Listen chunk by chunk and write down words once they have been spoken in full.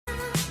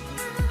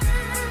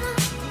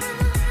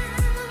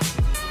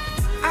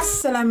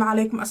السلام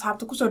عليكم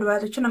أصحابتي كسر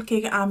دوات الشانل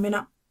كيغا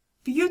آمنة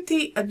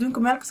بيوتي أدونك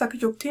مالك ساكي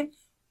جوبتين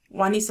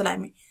واني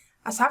سلامي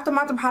أصحابتي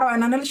مانتم حارو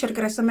أنا نلي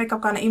شركة رسم ميك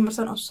اب كان إيه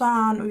مثلا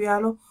أصان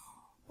ويالو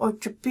أو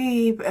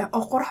جبيب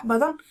أو قرح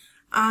بدن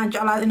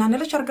جعلات إن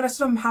نلي شركة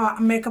رسم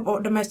محاوى ميك اب أو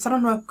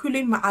دميسترن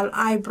وكلي مع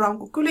الآي براون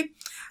وكلي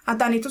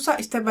هداني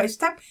توسا ستيب باي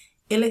ستيب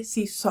إلي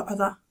سي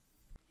صعدا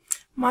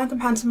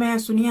مانتم حان سميها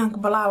سونيان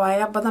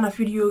كبلاوايا بدنا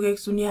فيديوغيك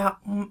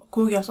سونيها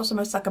كوغيا سو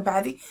سميسا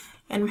كبعدي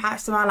إن محا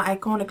استعمال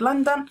ايكونيك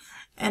لندن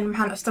إن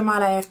محا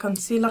استعمال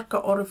كونسيلر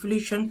أو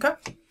ريفوليوشن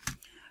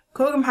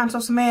كوغ محا سو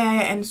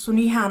سميها إن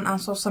سونيهان أن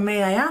سو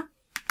سميها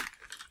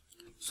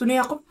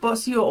سونيها قب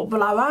سيو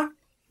بلاوا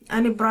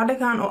أني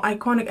برادكان أو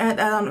ايكونيك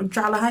آدان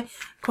وجعلها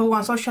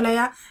كوغان سو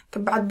شليا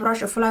كبعد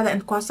براش أفلادا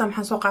إن كواسا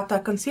محا سو قاتا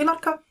كونسيلر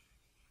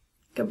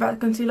كبعد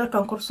كونسيلر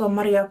كان كورسو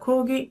مريا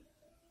كوغي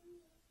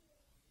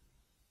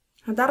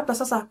هدا ربطا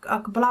ساسا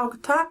أكبلاو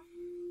كتا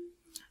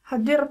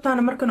هدي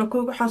ربطانا مركنا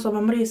كوغو حاسو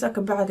بمريسا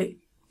كبعدي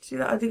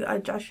سيدا أديق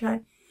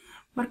أجعشاي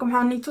مركا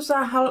محا نيتوسا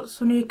هل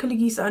سوني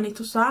كليجيس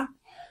أنيتوسا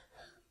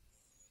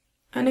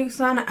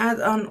أنيكسانا آد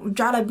أن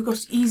وجعلا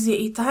بيكوس إيزي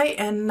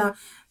إيتاي أن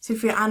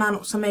سيفي عنان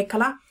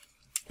وسميكلا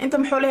انت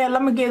محوليها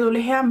لما جيدو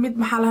ليها ميد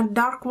محالها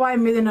دارك واي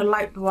ميدين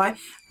اللايت واي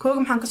كوغو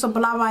محا كسو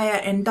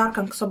بلاوايا ان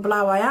داركان كسو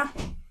بلاوايا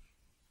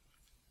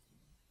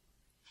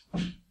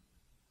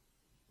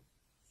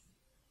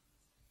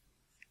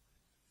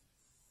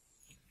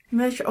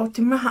ماشي او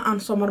تمها aan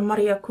soo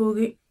marmariya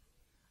koogi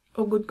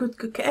oo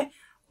gudgudka ka ah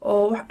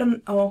oo wax dhan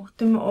oo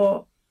timo oo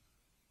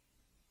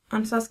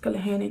aan saas kala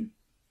heenin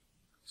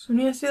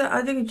suniya sida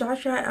adiga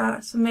jacashay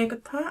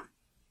sameeyta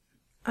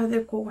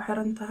adeeg ku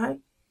xiran tahay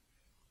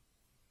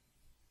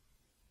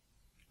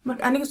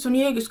marka aniga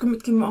suniyayga isku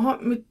midkii ma aha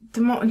mid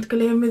timo inta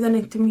kale midan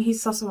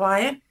intimihiisa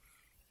waaye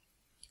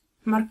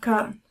marka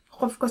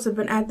qofka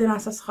saban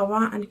aadanaasas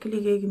qabaa aan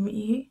kaligeyga ma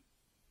ihi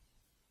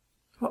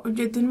oo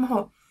ujeedin ma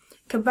ho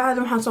كبعد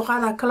waxaan soo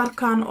qaadaa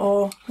kalarkan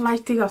oo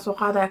lightiga soo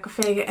qaadaya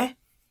kafeega ah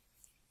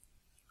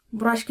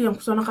brushkiyan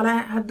ku soo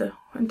naqlaa hadda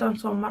intaan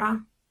soo maraa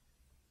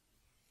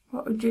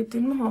waa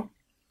ujeedin ma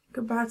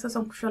kabacd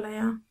saasan ku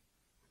shalayaa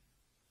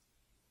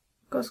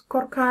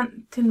korkan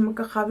tin ma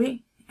ka qabi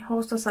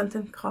hoosta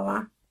santin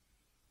qabaa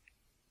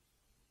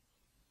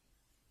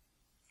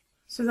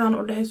sidaan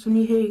u dhahay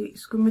suniyahayga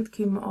isku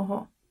midkii ma aho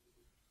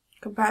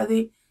kabacdi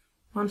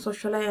waan soo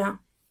shalayaa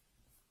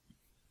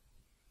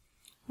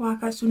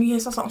وهكا سونية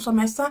ساسا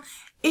أصميسا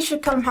إيش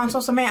الكلام حان سو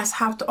سمي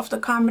أصحابته أوف ذا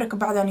كاميرا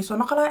كبعدان يسو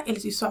نقلا إلي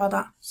سي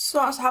سعودا سو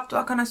أصحابته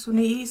أكنا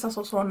سونية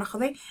ساسا سو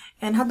نقضي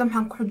إن هذا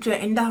محان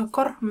كحجة عندها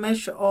كور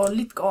مش أو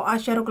ليتك أو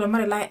آشيرو كل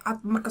مرة لاي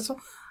عد مركزو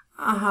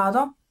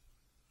هذا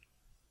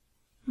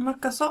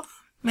مركزو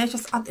مش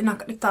أسعد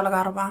إنك لكتا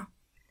لغاربا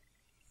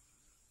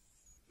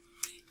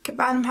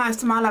كبعد محان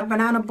استعمالها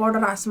بنانا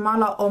بوردر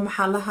استعمالها أو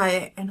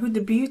محالها إن هو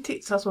ذا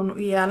بيوتي ساسو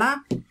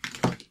نويالا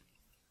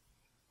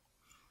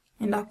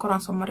indhaha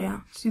koraan soo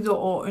mariyaa sidoo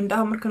oo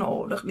indhaha markana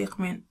oo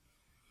dhaqdhiiqmeen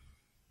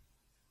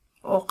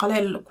oo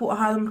qaleel ku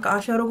ahaado marka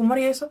aasharugu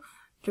mariyayso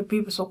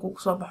jabiiba soo kugu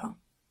soo baxo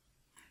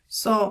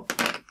so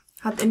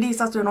had indhihi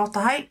saas way noo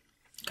tahay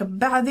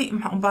kabacdi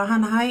maxaan u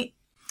baahanahay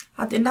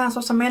had indhahan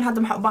soo sameyn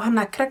hadda maxaan u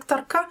baahanahay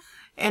characterka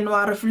en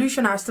waa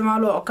revolution aan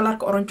isticmaalo oo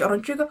kalarka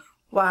orange-ga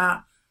waa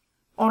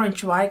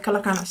orange waaye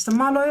kalarkaan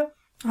isticmaalayo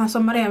waxaan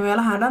soo mariyaa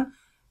meelaha dhan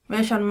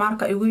meeshan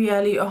marka igu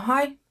yaali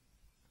ahay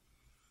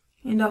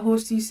إنه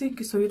هوستيسي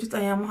كسو يريد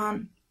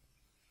أيامهان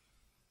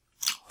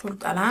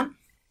خرد الآن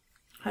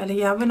هاي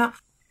يابنا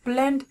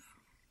blend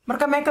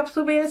مركا ميك اب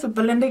سوبيس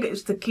blending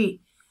is the key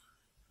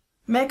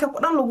ميك اب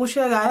قدام لغو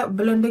شيغايا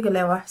blending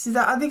لوا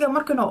سيدا أديغا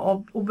مركنا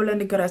أو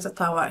blending رأيسا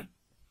تاواي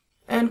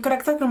إن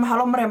كاركترك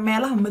المحالو مريا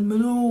ميلاها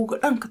مدمدو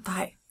قدام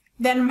كتاهي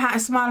دين محا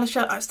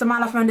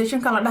استعمال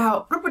فانديشن كان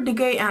لدها ربط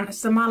ديجي أن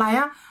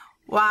استعمالها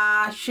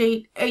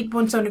وشيد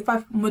 8.75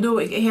 مدو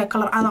هي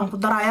كالر آدم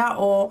قدرايا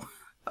أو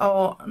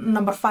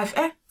number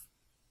 5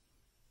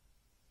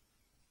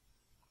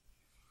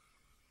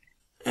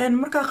 إن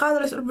مركا قادة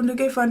لس أربن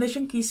دقي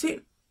فانديشن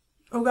كيسي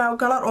وقاو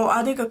كلر أو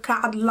أديك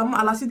كعد لما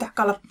على سيدح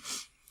كلر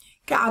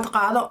كعد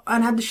قادة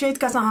أنا هاد الشيء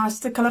كاسان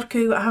هاست كلر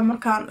كي أهم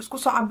مركان اسكو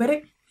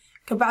صعبري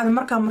كبعد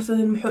مركان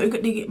مرسدين محو إيقا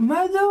ديقي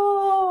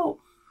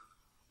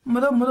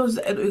مدو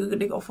زائد إيقا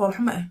ديقي أفول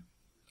حمائي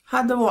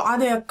هذا هو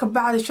عادي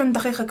كبعد 5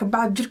 دقيقة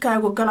كبعد جيركا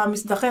يقو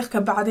قلاميس دقيقة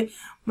كبعد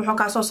محو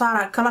كاسو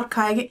صارا كلر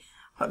كايقي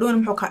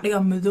هادوون محو كاديغا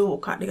مدو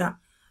كاديغا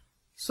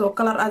سو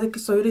كلر ادك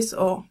سويريس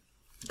او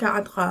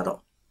كعد قادو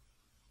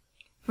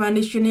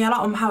فانديشن يلا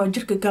او محا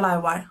جيركا غلاي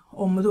واي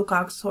او مدو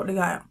كاغ سو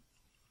دغايا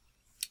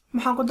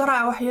maxaan ku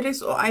daraa wax yaris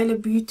oo ayla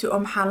beauty oo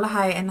maxaan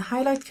lahaay in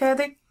highlight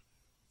kaadi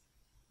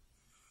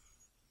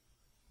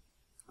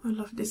I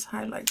love this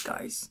highlight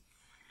guys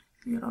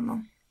you don't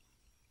know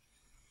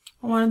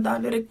I want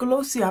that little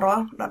glossy ara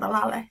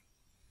dhalaale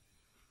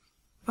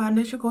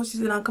foundation goes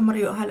inaan ka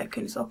mariyo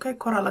halkan is okay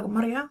kora laga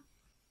mariyaa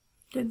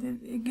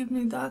give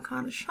me that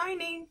kind of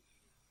shining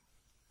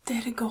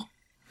there you go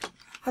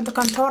هذا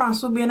كنتور عن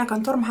صوبينا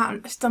كنتور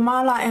محن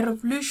استعمالها in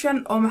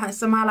revolution أو محن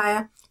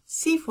استعمالها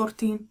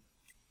C14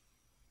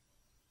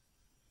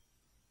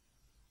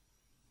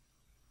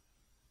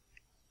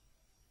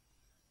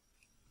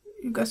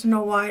 you guys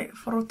know why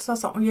fruit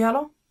sasa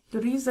yellow. The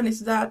reason is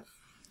that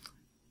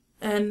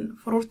and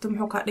fruit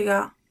muxuu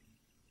dhigaa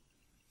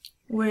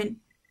when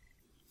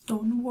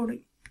don't worry.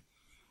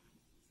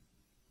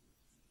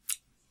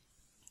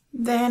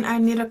 Then I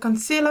need a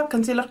concealer.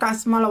 Concealer ka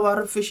isticmaala waa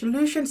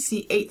Revolution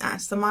C8 aan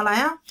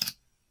isticmaalaya.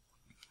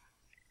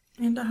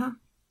 Indhaha.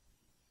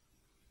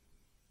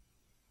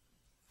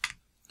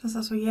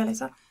 Taasoo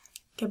yeelaysa.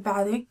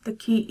 Kabacdi the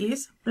key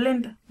is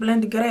blend.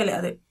 Blend gareyle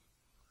ade.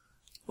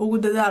 Ugu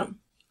dadaal.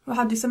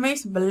 Waxaad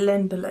samays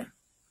blend le.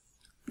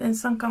 Then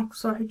sankan ku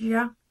soo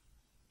xijiya.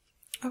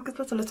 Halka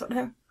total soo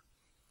dhahay.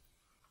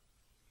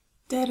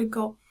 There you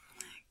go.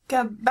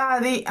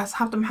 Kabacdi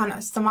asxaabta maxaan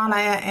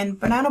isticmaalaya in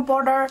banana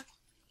border.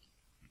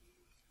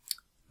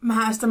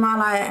 maxaa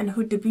isticmaalaya in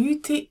Huda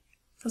Beauty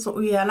taasoo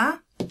u yeelaa.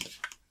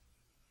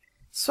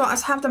 So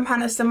asxaabta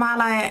maxaan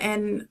isticmaalaya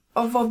in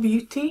Ovo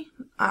Beauty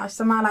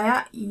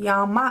isticmaalaya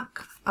Yamak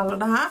ala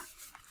dhahaa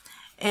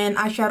and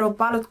eyeshadow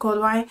palette kood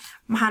waaye.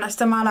 maxaan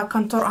isticmaalaya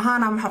contour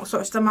ahaan maxaan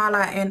usoo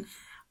isticmaalaya in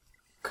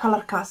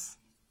colorkaas.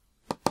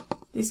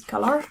 This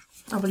color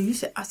I will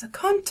use it as a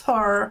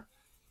contour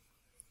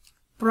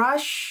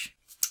brush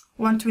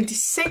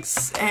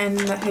 126 and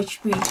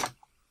HB.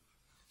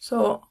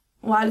 So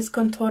while it's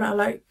contour, I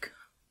like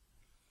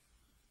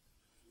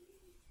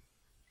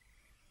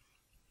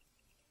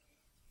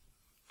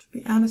to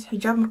be honest,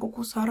 hijab marka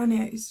ku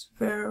saaranaya is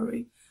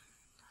very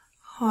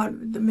hard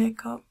with the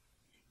makeup.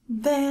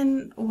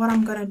 Then what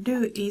I'm gonna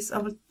do is I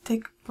will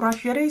take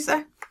brush yaris.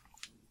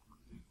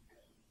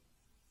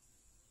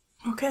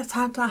 Okay,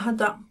 asxaabta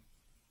hadda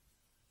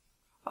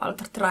I'll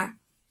try.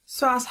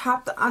 So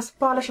asxaabta as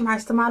polish maxaa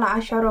isticmaala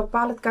eyeshadow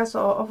palette kaas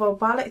oo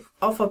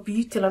Ovo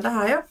Beauty la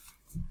dhahayo.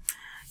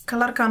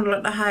 Color kan la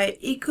dhahay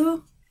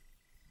Iku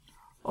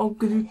oo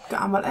guduudka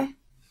camal ah.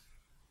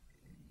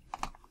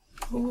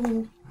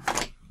 Oh.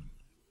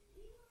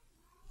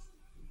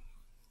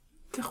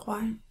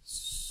 Tiqway.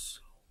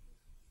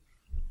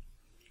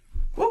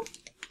 Oh.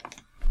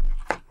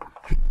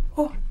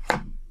 Oh.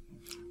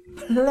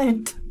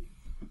 Blend.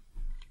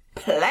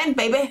 Blend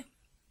baby.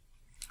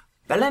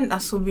 Blend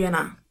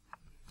asubiyana.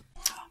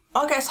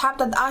 Okay,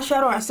 asxaabta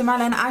eyeshadow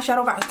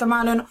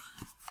isticmaalena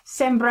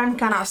same brand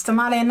kana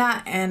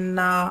isticmaalena and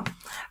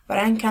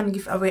brand kan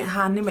give away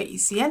ahaanima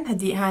isiyan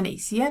hadii ahaan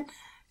isiyan.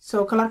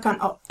 So color kan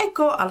oo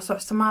Echo ala soo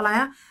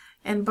isticmaalaya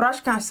and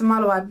brush kan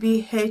isticmaal waa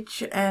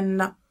BH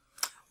and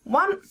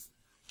 1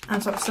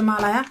 aan soo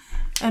isticmaalaya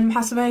and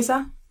maxaa sameeysa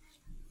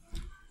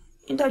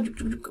inta jug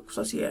ku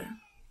soo siya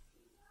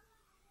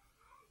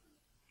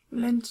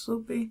blend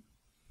soapy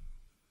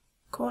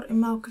core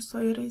imaw ka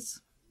soo yaris.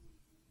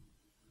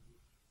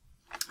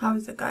 How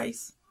is it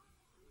guys?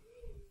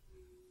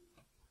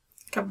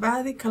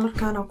 Kabacdi color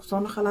kan oo kusoo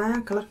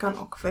naqalaya color kan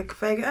oo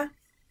kafeega ah.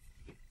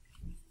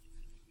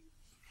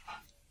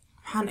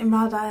 waxaan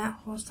imaadaya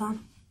hoostaan.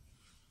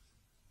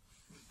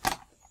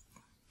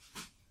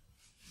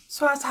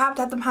 So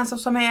asxaabta hadda maxaan soo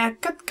sameeyaa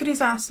cut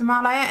crease aan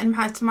isticmaalaya and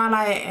maxaan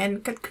isticmaalaya and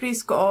cut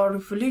crease ka oo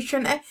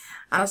Revolution ah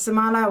aan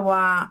isticmaalaya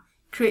waa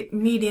create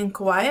medium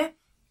ka waaye.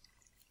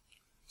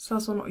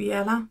 Saasoo u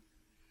yeelaa.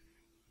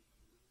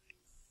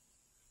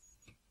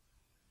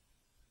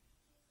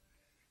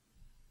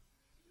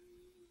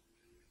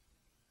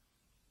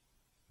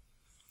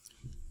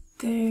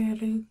 There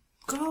we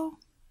go.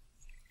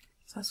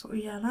 Saasoo u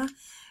yeelaa.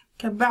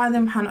 Kabacdi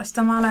maxaan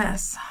isticmaalaya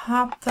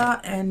asxaabta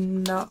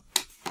and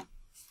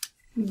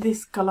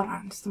this color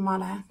aan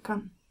isticmaalaya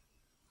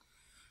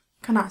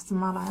kana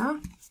isticmaalaya.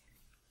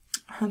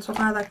 waxaan soo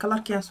qaadaya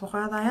colorkii aan soo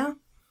qaadaya.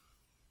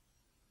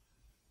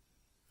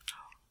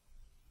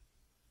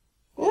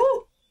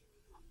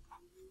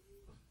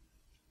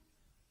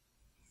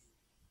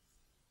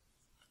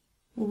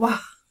 Wow.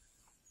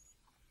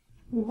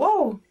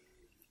 Wow.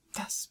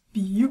 That's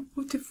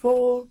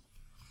beautiful.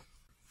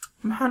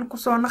 maxaan ku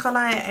soo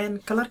naqalaya in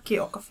colorkii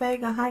oo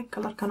kafeega ahay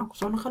colorkana ku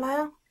soo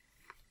naqalaya.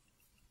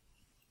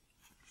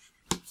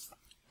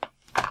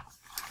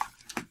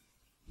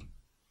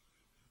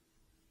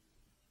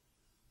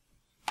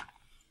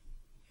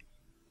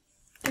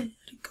 There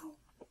we go.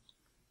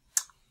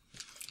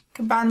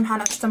 Kabacdi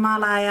maxaan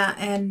isticmaalaya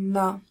in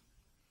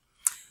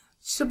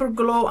super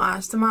glow aan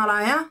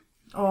isticmaalaya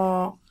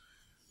oo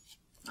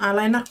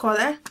eyeliner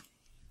kooda ah.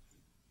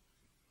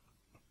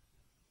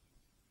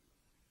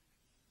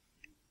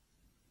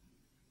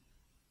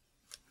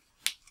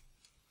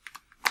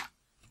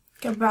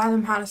 kabacdi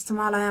maxaan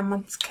isticmaalaya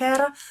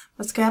mascara.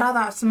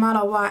 mascarada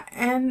isticmaala waa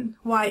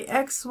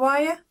NYX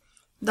waaye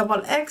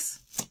double X.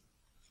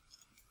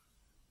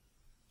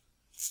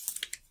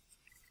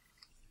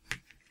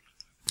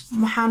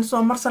 maxaan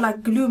soo marsalaa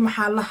glue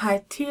maxaa lahay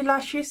T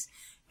lashes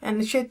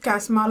and shade ka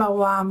isticmaala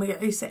waa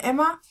magaciisa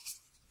Emma.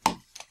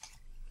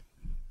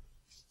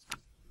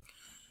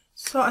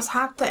 So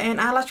asxaabta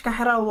eyelash ka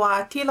xira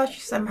waa T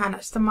lashes maxaan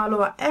isticmaalo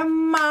waa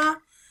Emma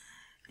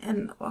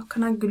and waa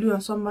kana glue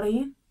aan soo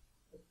mariyay.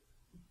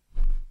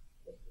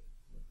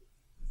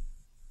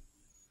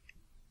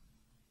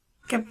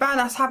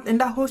 kabacdi asxaabta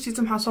indhaha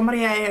hoostiisa maxaan soo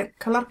mariyay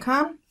color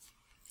kan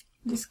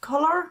this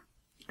color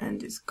and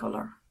this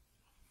color.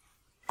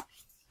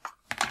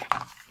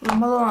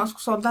 لمدونا اسكو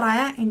سو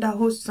درايا indhaha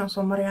hoostiisaan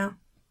soo mariyaa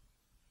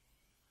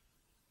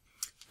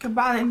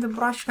kabacdi inta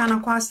brush kana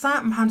ku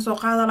haystaa maxaan soo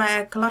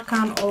qaadanayaa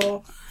kalarkan oo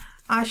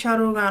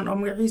eyeshadowgan oo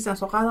magaciisa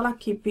soo qaadala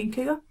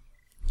keepinkiga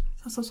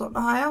saas soo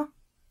dhahaya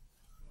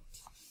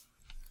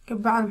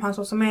kabacdi maxaan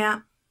soo sameeyaa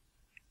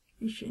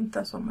ish inta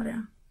soo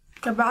mariyaa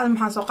kabacdi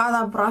maxaan soo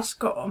qaadaa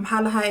brushka oo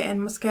maxaa lahaay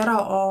mascara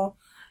oo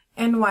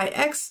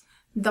NYX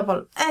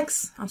double X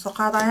aan soo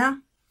qaadayaa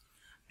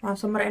waxaan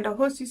soo mariyaa indhaha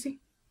hoostiisa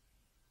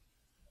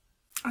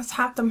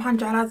asxaabta maxaan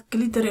jeclaa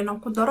glitter inaan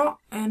ku daro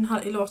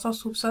hal ilo soo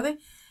suubsaday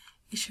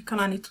isha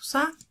kanaan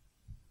itusaa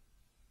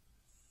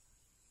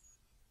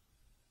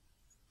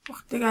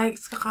waqtigaa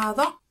iska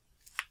qaado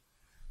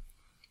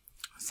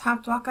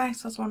asxaabta waa kahay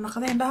saas oo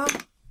naqday indhaha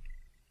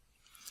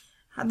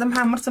hadda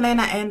maxaan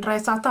marsaleynaa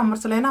raysaata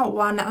marsaleynaa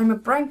waa Nacima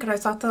Brand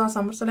raysatadaas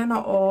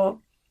marsaleynaa oo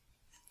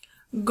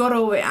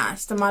gorowe aan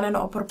isticmaaleyna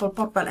oo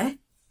purple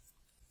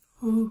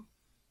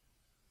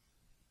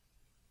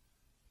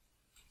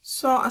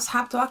so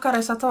asxaabta waa ka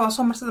raysaata waa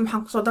soo marsada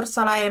maxaan kusoo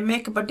darsalaaya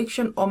makeup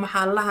addiction oo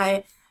maxaa lahaay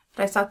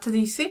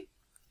raysatadiisi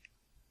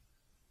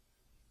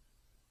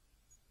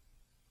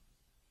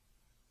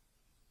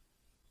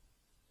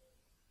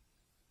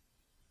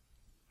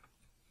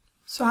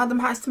so hadda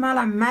maxaa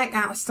isticmaalaa MAC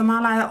aan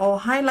isticmaalaya oo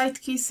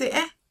highlightkiisi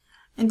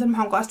inta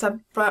maxaan ku astaa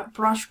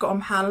brushka oo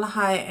maxaa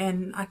lahaay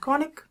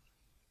iconic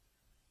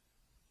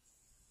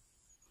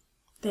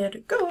there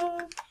we go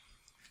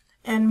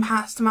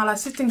maxaa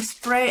isticmaalaya setting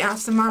spray aan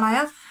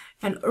isticmaalaya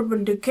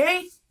Urban Decay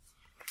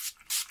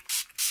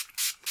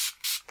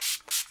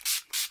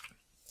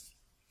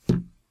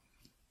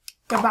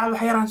kabacdi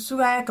waxa yaraan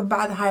sugaya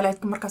kabacdi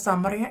highlightka markaasaan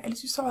mariya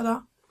ilsi socda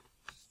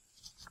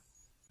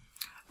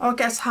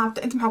okay asxaabta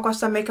inta maxaan ku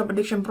haystaa makeup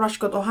addiction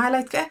brushka oo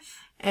highlightka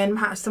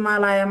maxaan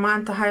isticmaalaya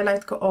maanta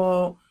highlightka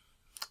oo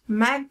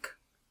MAC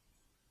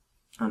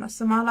aan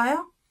isticmaalaya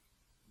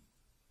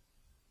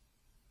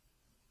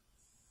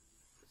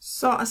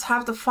so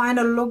asxaabta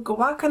final look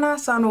waa kana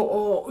saano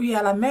oo u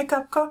yaala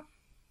makeupka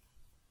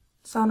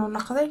saano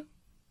naqday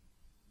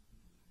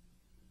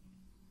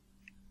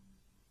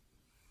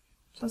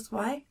saas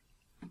waay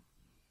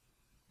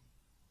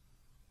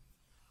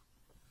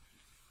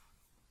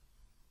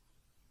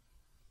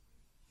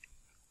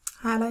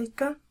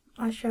highlightka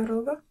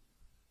eyeshadowga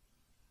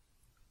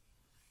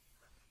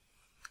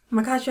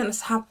makashan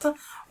asxaabta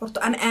horta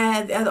aan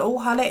aad ugu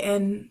halay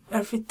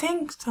everything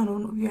saano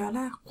u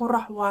yaala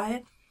qurax waaye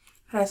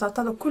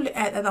raysatada kulli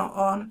aad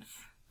on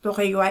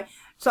doqay waay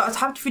so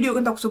asxaabta video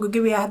inta kusoo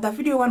gabagabaya hadda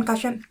videogan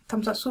kashan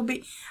tamsa subi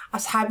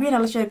asxaabiina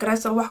la sheeg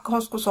garaysa wax ka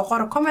hoos ku soo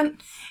qoro comment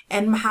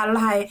maxaa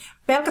lahaay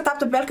beelka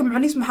taabta beelka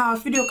macniis maxaa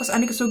video kas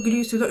aniga soo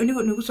galiyo sidoo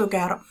inigu soo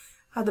gaaro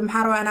hadda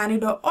maxaa rabaa inaan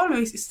idho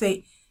always stay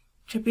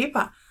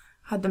Jabiiba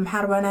hadda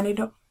maxaa rabaa inaan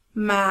idho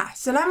ma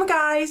salaam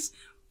guys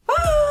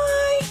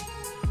bye